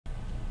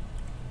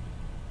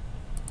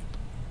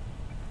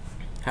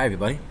Hi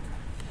everybody,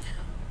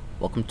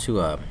 welcome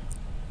to a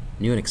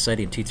new and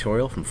exciting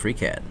tutorial from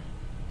Freecad.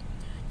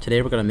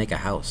 Today we're going to make a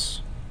house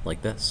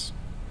like this.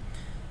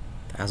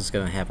 The house is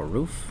going to have a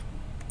roof,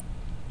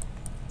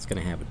 it's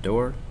going to have a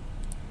door,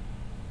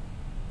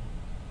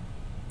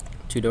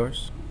 two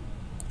doors.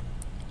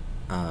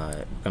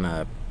 We're going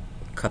to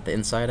cut the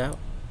inside out.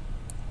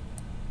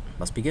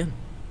 Let's begin.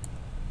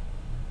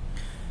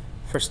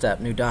 First step,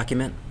 new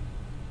document,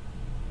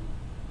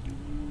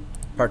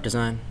 part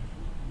design.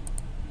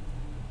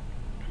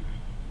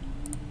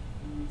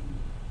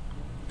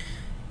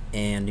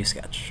 And new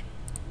sketch.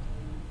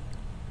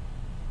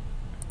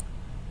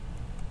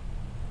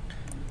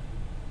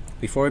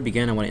 Before we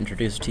begin, I want to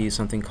introduce to you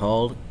something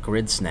called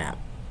grid snap.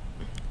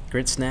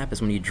 Grid snap is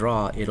when you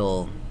draw,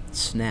 it'll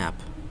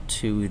snap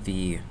to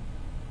the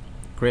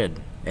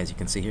grid, as you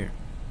can see here.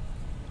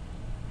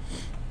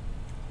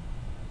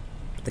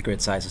 The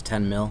grid size is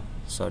 10 mil,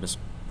 so just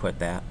put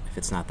that if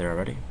it's not there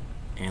already.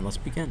 And let's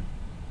begin.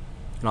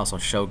 And also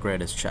show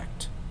grid is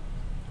checked.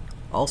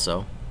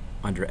 Also,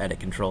 under edit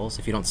controls,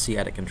 if you don't see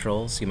edit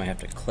controls, you might have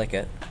to click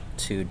it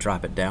to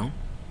drop it down.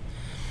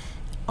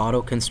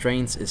 Auto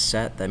constraints is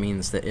set. That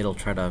means that it'll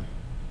try to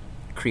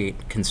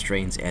create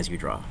constraints as you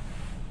draw.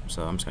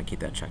 So I'm just going to keep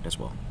that checked as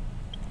well.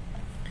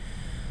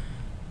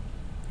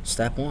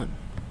 Step 1.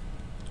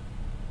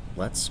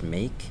 Let's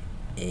make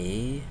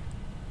a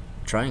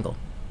triangle.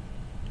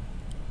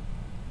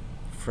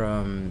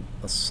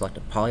 Let's select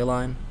a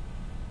polyline.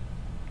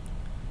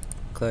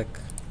 Click,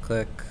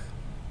 click,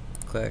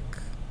 click,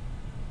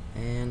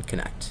 and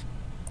connect.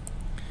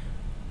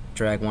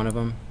 Drag one of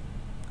them.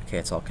 Okay,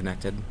 it's all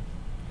connected.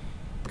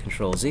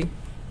 Control Z.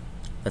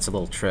 That's a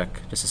little trick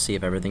just to see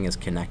if everything is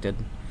connected.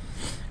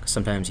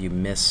 Sometimes you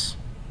miss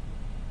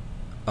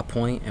a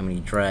point, and when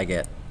you drag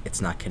it, it's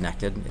not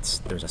connected.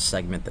 There's a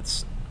segment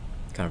that's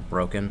kind of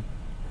broken.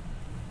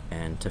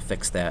 And to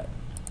fix that,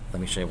 let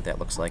me show you what that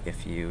looks like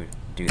if you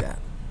do that.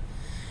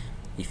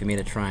 If you made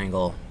a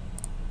triangle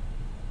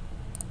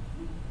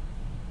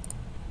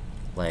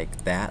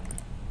like that,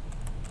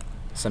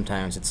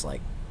 sometimes it's like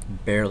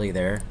barely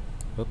there.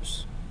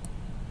 Oops.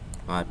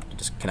 I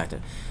just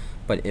connected.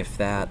 But if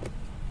that's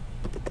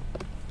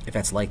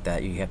like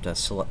that, you have to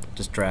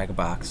just drag a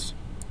box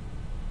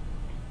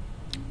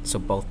so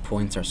both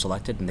points are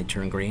selected and they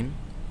turn green,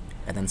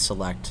 and then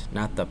select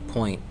not the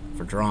point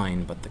for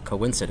drawing but the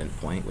coincident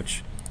point,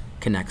 which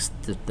connects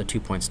the 2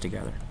 points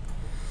together.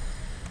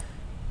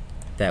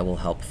 That will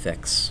help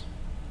fix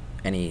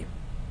any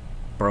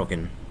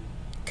broken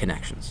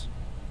connections.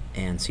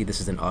 And see, this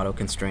is an auto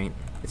constraint.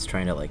 It's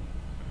trying to like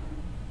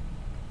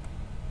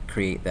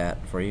create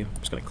that for you. I'm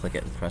just going to click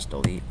it and press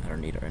delete. I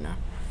don't need it right now.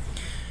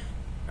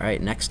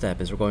 Alright, next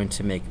step is we're going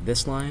to make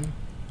this line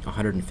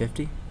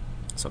 150.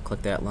 So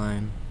click that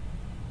line,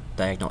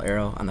 diagonal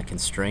arrow on the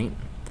constraint,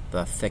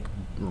 the thick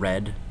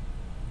red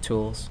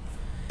tools,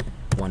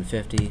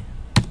 150,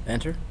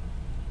 enter.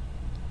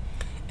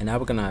 And now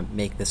we're going to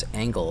make this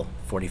angle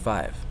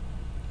 45.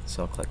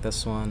 So click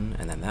this one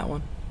and then that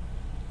one.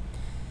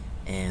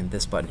 And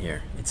this button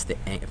here, it's the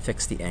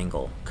fix the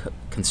angle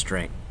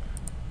constraint.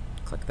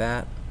 Click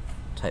that,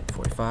 type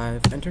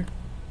 45, enter,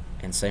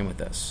 and same with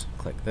this.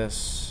 Click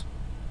this,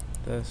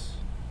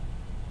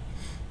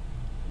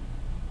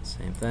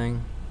 same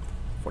thing,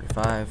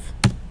 45,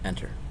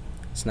 enter.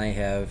 So now you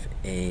have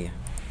a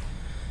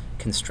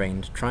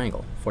constrained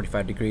triangle,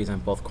 45 degrees on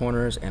both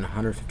corners and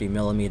 150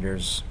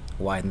 millimeters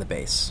wide in the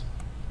base.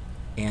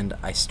 And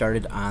I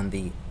started on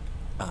the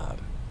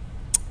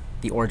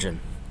origin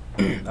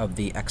of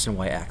the X and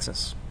Y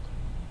axis.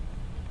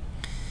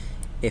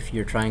 If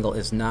your triangle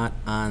is not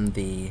on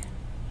the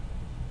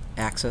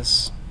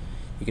axis,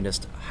 you can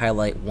just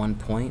highlight one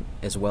point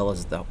as well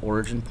as the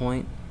origin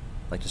point,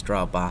 like just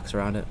draw a box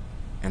around it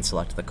and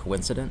select the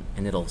coincident,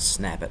 and it'll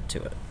snap it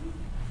to it.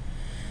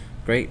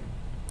 Great.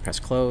 Press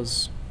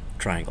close,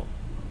 triangle.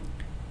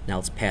 Now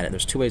let's pad it.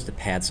 There's two ways to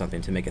pad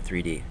something to make it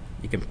 3D.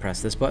 You can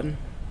press this button,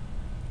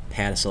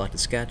 pad a selected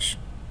sketch,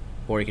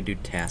 or you can do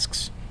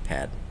tasks,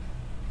 pad.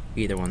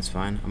 Either one's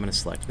fine. I'm going to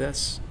select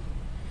this,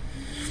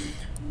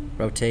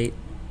 rotate,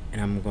 and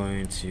I'm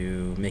going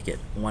to make it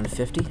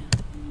 150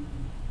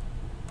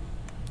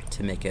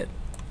 to make it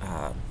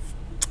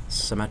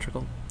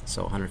symmetrical.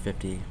 So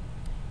 150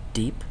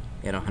 deep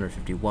and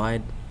 150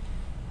 wide.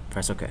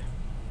 Press OK.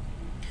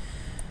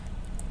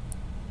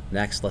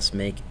 Next, let's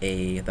make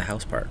the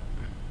house part.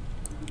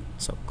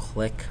 So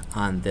click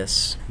on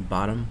this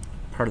bottom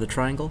part of the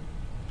triangle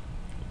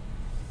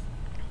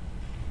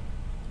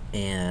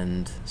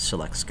and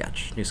select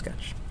sketch, new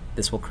sketch.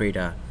 This will create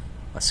a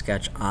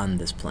sketch on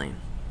this plane.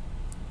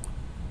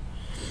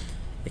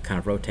 It kind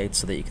of rotates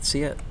so that you can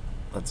see it.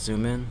 Let's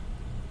zoom in,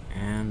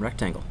 and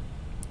rectangle.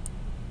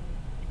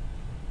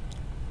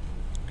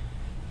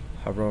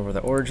 Hover over the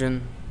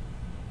origin,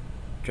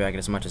 drag it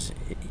as much as,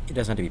 it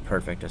doesn't have to be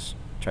perfect, just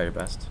try your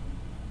best.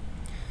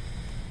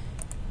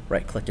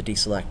 Right click to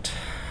deselect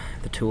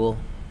the tool,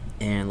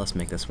 and let's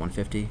make this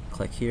 150.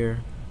 Click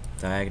here,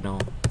 diagonal,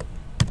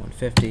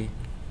 150,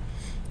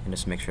 and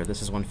just make sure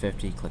this is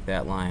 150, click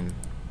that line,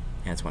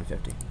 and it's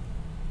 150.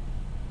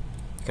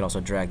 You can also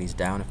drag these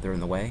down if they're in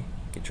the way.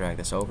 You can drag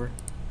this over.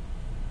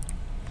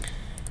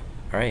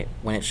 Alright,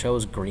 when it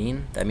shows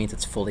green, that means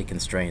it's fully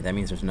constrained. That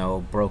means there's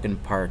no broken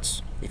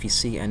parts. If you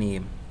see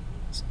any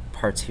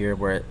parts here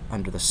where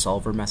under the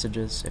solver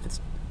messages, if it's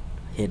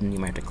hidden, you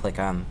might have to click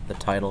on the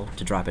title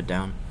to drop it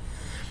down.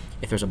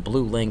 If there's a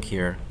blue link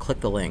here, click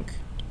the link.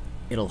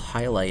 It'll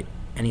highlight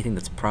anything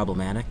that's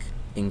problematic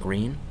in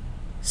green,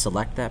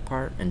 select that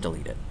part, and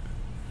delete it.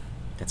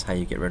 That's how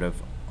you get rid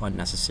of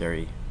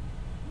unnecessary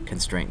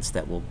constraints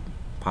that will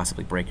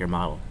possibly break your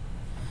model.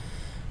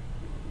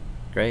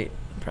 Great,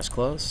 press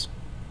close.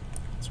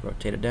 Let's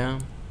rotate it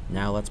down.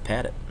 Now let's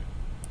pad it.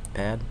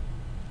 Pad.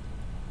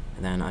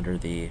 And then under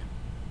the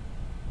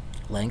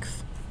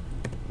length,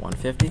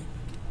 150.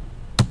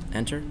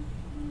 Enter.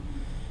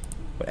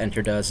 What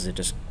enter does is it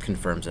just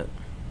confirms it.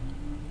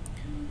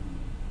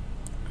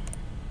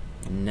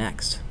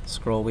 Next,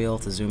 scroll wheel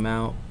to zoom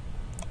out,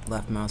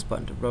 left mouse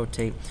button to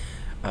rotate.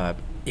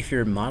 If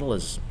your model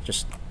is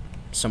just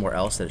somewhere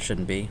else that it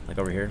shouldn't be, like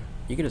over here,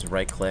 you can just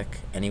right click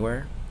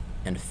anywhere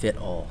and fit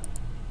all.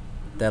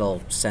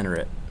 That'll center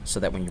it so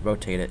that when you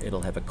rotate it,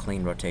 it'll have a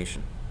clean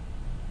rotation.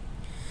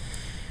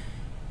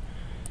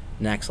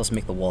 Next, let's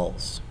make the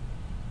walls.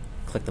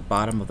 Click the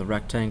bottom of the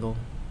rectangle,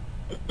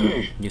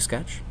 new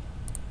sketch,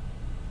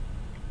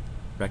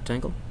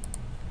 rectangle,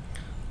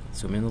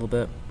 zoom in a little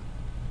bit,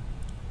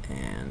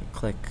 and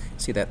click,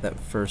 see that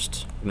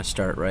first, I'm going to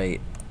start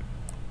right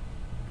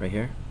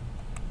here.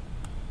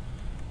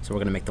 So we're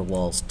going to make the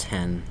walls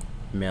 10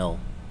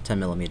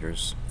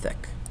 millimeters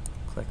thick.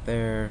 Click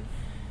there,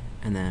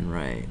 and then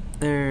right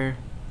there.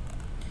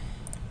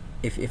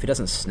 If it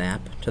doesn't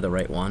snap to the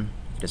right one,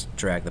 just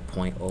drag the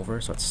point over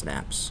so it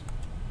snaps.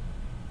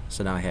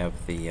 So now I have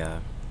the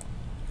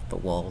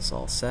walls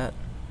all set.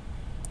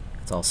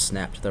 It's all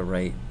snapped to the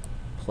right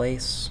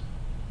place.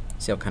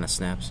 See how it kind of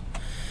snaps?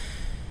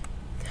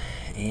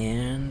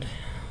 And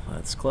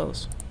let's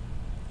close.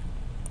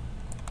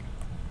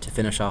 To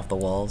finish off the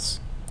walls,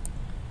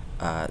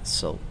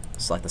 so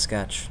select the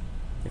sketch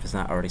if it's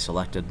not already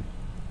selected.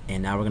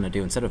 And now we're going to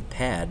do, instead of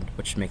pad,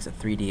 which makes a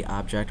 3D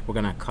object, we're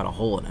going to cut a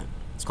hole in it.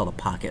 It's called a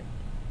pocket.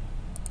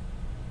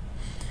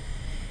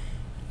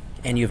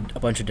 And you have a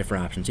bunch of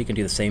different options. You can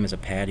do the same as a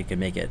pad. You can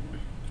make a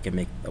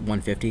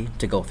 150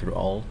 to go through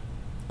all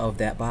of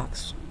that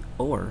box,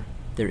 or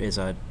there is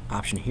an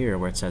option here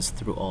where it says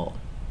through all.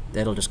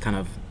 That'll just kind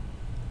of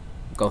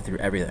go through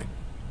everything.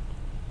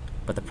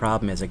 But the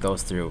problem is it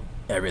goes through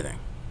everything,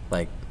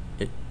 like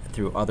it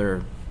through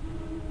other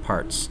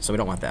parts. So we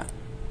don't want that.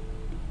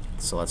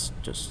 So let's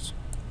just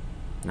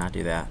not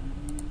do that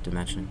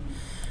dimension.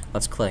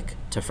 Let's click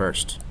to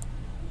first.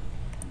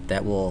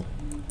 That will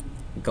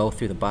go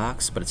through the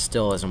box, but it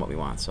still isn't what we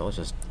want. So let's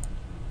just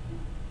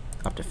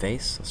up to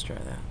face. Let's try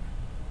that.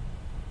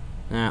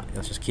 Now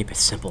let's just keep it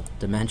simple.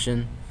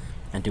 Dimension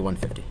and do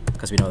 150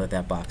 because we know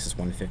that box is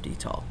 150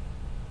 tall.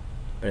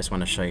 But I just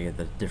want to show you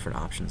the different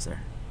options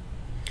there.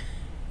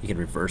 You can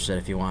reverse it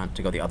if you want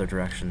to go the other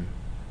direction.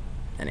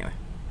 Anyway,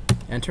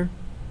 enter.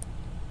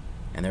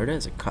 And there it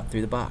is. It cut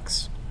through the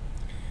box.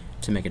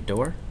 To make a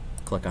door,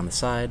 click on the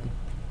side,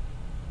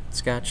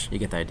 sketch. You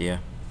get the idea.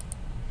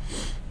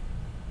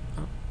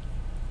 Oh.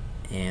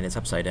 And it's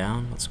upside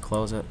down. Let's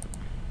close it.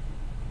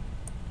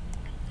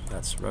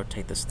 Let's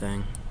rotate this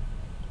thing.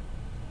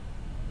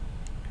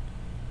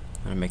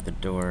 I'm going to make the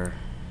door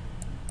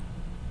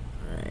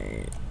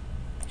right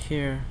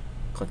here.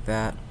 Click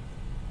that.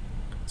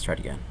 Let's try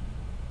it again.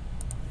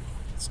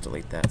 Let's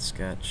delete that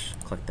sketch.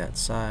 Click that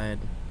side.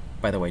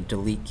 By the way,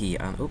 delete key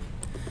on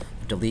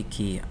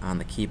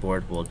the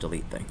keyboard will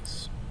delete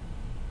things.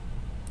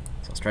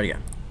 So let's try it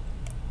again.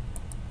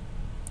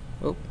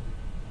 Oh,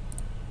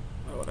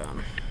 hold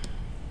on.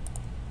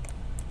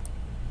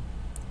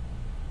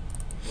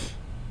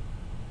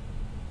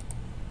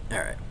 All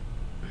right.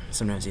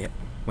 Sometimes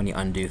when you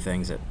undo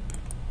things, it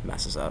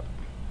messes up.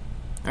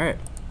 All right.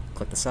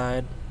 Click the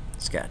side,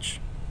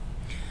 sketch.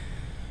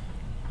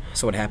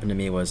 So what happened to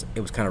me was it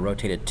was kind of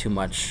rotated too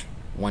much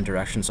one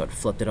direction, so it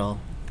flipped it all.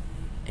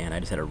 And I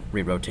just had to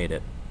re-rotate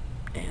it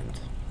and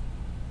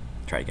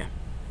try it again.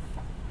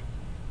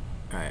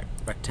 Alright,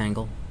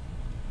 rectangle.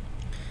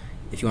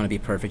 If you want to be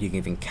perfect, you can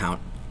even count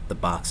the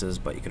boxes,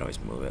 but you can always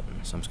move it.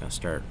 So I'm just going to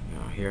start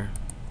here.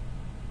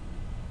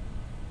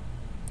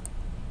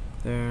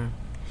 There.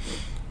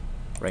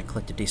 Right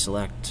click to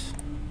deselect.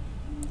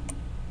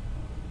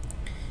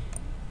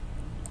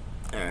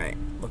 Alright,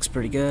 looks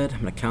pretty good.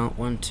 I'm going to count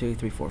 1, 2,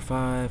 3, 4,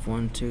 5.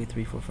 1, 2,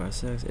 3, 4, 5,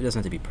 6. It doesn't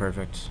have to be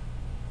perfect.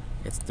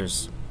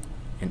 There's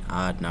an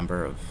odd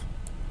number of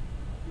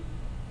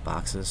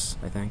boxes,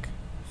 I think.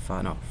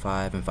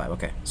 5 and 5.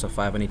 Okay, so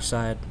 5 on each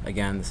side.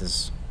 Again, this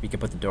is, you can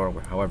put the door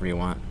however you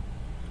want,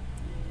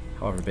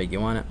 however big you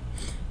want it.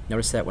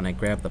 Notice that when I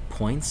grab the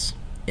points,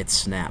 it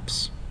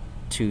snaps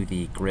to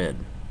the grid.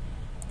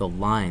 The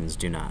lines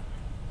do not.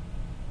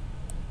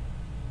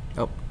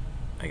 Oh,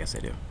 I guess they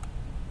do.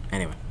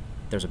 Anyway,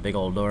 there's a big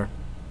old door.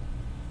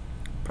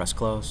 Press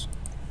close.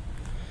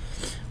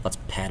 Let's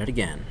pad it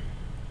again.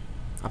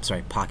 I'm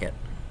sorry, pocket.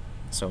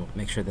 So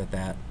make sure that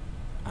that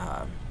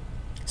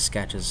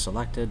sketch is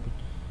selected.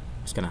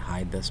 I'm just going to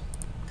hide this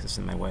because it's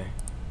in my way.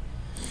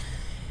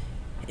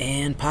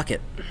 And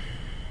pocket.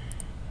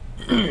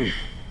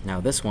 Now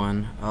this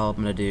one, I'm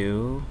going to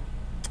do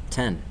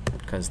 10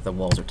 because the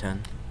walls are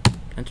 10.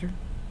 Enter.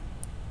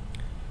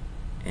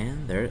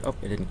 And there, oh,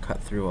 it didn't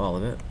cut through all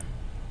of it.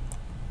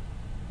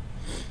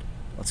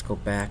 Let's go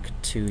back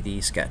to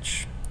the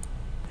sketch.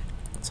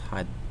 Let's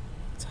hide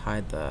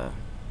the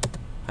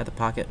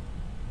pocket.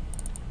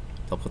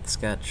 Double click the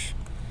sketch.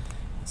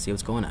 See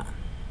what's going on.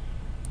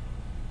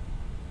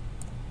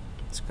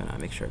 It's gonna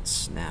make sure it's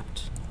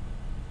snapped.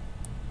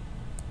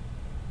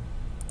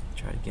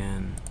 Try it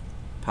again.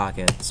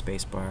 Pocket,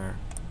 spacebar.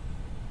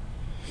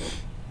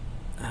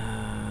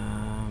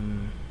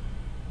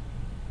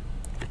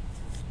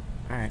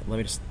 Alright, let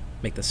me just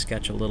make the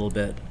sketch a little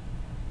bit.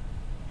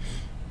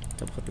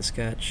 Double click the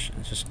sketch.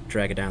 Let's just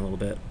drag it down a little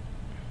bit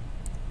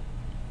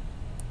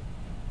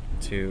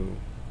to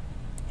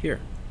here.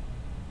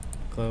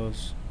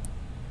 Close.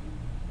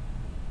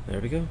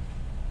 There we go.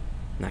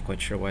 Not quite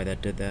sure why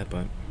that did that,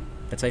 but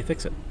that's how you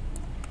fix it.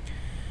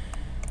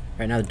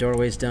 Alright, now the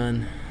doorway's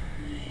done,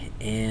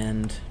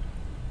 and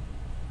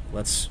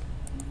it's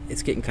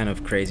getting kind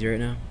of crazy right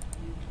now.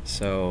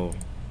 So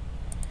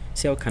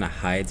see how it kind of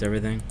hides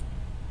everything?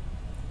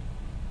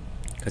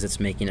 Because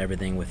it's making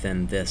everything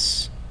within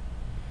this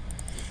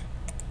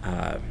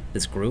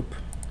this group.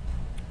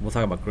 We'll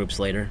talk about groups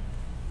later,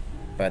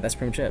 but that's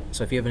pretty much it.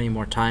 So if you have any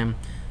more time,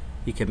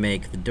 you could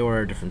make the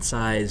door a different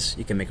size.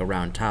 You can make a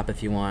round top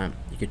if you want.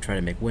 You could try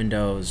to make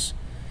windows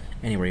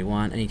anywhere you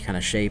want, any kind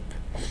of shape.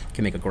 You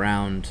can make a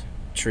ground,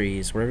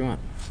 trees, whatever you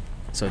want.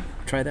 So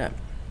try that.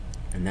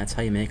 And that's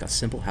how you make a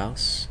simple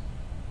house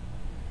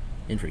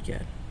in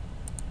Freecad.